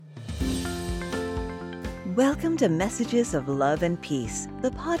Welcome to Messages of Love and Peace,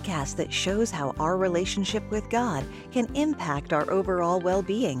 the podcast that shows how our relationship with God can impact our overall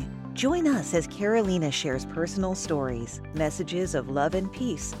well-being. Join us as Carolina shares personal stories, messages of love and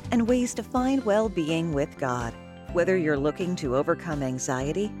peace, and ways to find well-being with God. Whether you're looking to overcome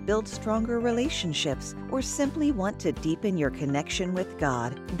anxiety, build stronger relationships, or simply want to deepen your connection with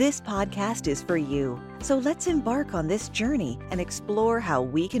God, this podcast is for you. So let's embark on this journey and explore how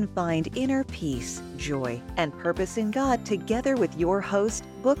we can find inner peace, joy, and purpose in God together with your host,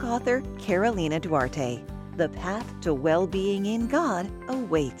 book author Carolina Duarte. The path to well-being in God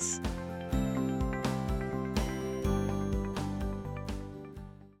awaits.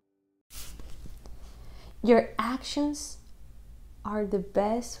 Your actions are the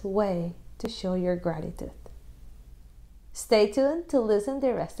best way to show your gratitude. Stay tuned to listen to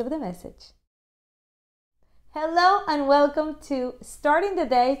the rest of the message. Hello and welcome to Starting the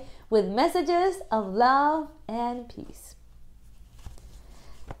Day with Messages of Love and Peace.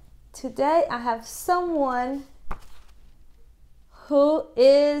 Today I have someone who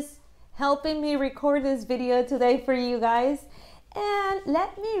is helping me record this video today for you guys. And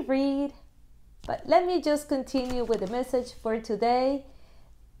let me just continue with the message for today,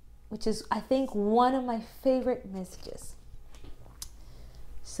 which is, I think, one of my favorite messages.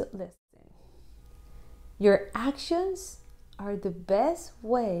 So listen. Your actions are the best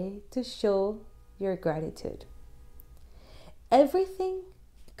way to show your gratitude. Everything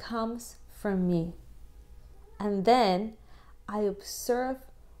comes from me. And then I observe,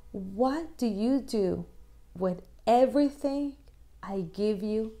 what do you do with everything I give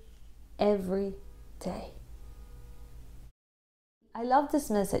you every day? I love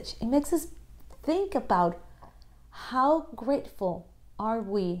this message. It makes us think about how grateful are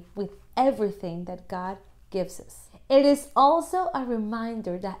we with everything that God gives us. It is also a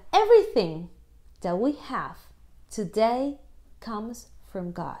reminder that everything that we have today comes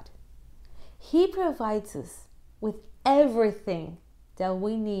from God. He provides us with everything that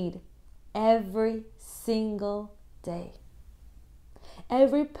we need every single day.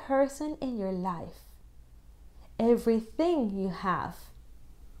 Every person in your life, everything you have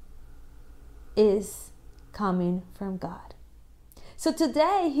is coming from God. So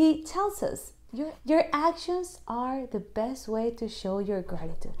today he tells us your actions are the best way to show your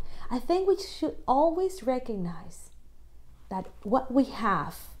gratitude. I think we should always recognize that what we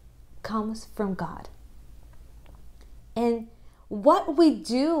have comes from God. And what we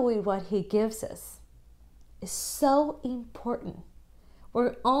do with what he gives us is so important.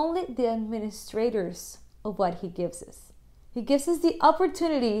 We're only the administrators of what he gives us. He gives us the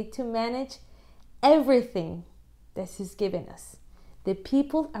opportunity to manage everything that he's given us. The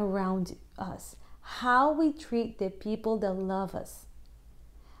people around us, how we treat the people that love us,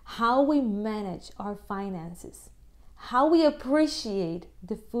 how we manage our finances, how we appreciate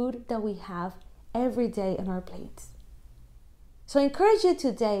the food that we have every day on our plates. So I encourage you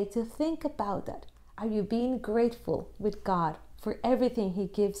today to think about that. Are you being grateful with God for everything he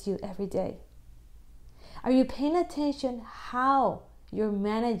gives you every day? Are you paying attention how you're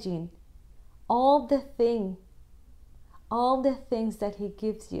managing all the things that he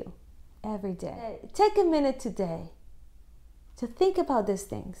gives you every day? Take a minute today to think about these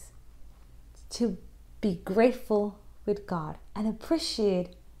things, to be grateful with God and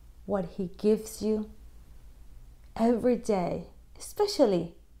appreciate what he gives you every day,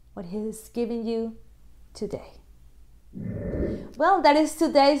 especially what he is giving you today. Well, that is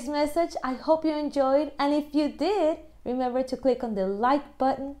today's message. I hope you enjoyed, and if you did, remember to click on the like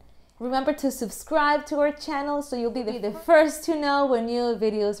button. Remember to subscribe to our channel so you'll be the first to know when new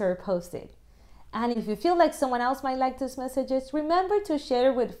videos are posted. And if you feel like someone else might like these messages, remember to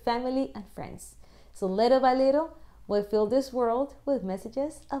share with family and friends. So little by little, we'll fill this world with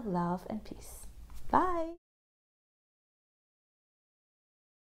messages of love and peace. Bye.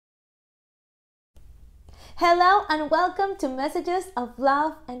 Hello and welcome to Messages of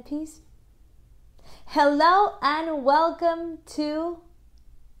Love and Peace. Hello and welcome to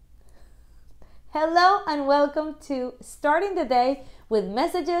Starting the Day with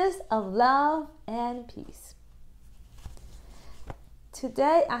Messages of Love and Peace.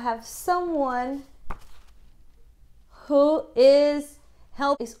 Today I have someone who is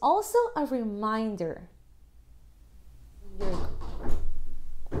also a reminder.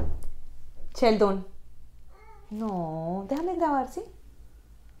 Sheldon. No, déjame grabar, ¿sí?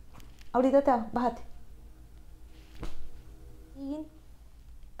 Ahorita te bájate.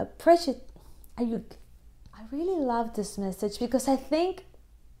 I really love this message because I think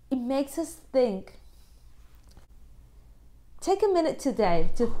it makes us think. Take a minute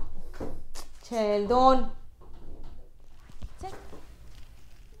today to Sheldon,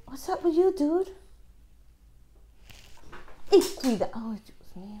 What's up with you, dude? Y cuida. Oh,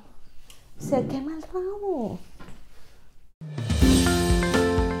 Dios mío. Se quema el rabo.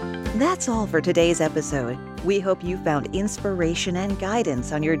 That's all for today's episode. We hope you found inspiration and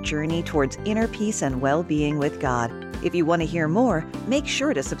guidance on your journey towards inner peace and well-being with God. If you want to hear more, make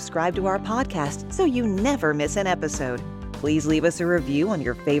sure to subscribe to our podcast so you never miss an episode. Please leave us a review on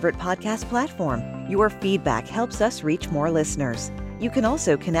your favorite podcast platform. Your feedback helps us reach more listeners. You can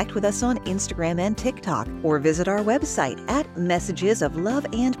also connect with us on Instagram and TikTok, or visit our website at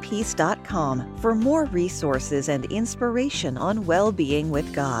messagesofloveandpeace.com for more resources and inspiration on well-being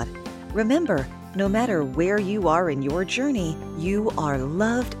with God. Remember, no matter where you are in your journey, you are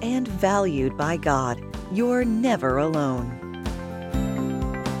loved and valued by God. You're never alone.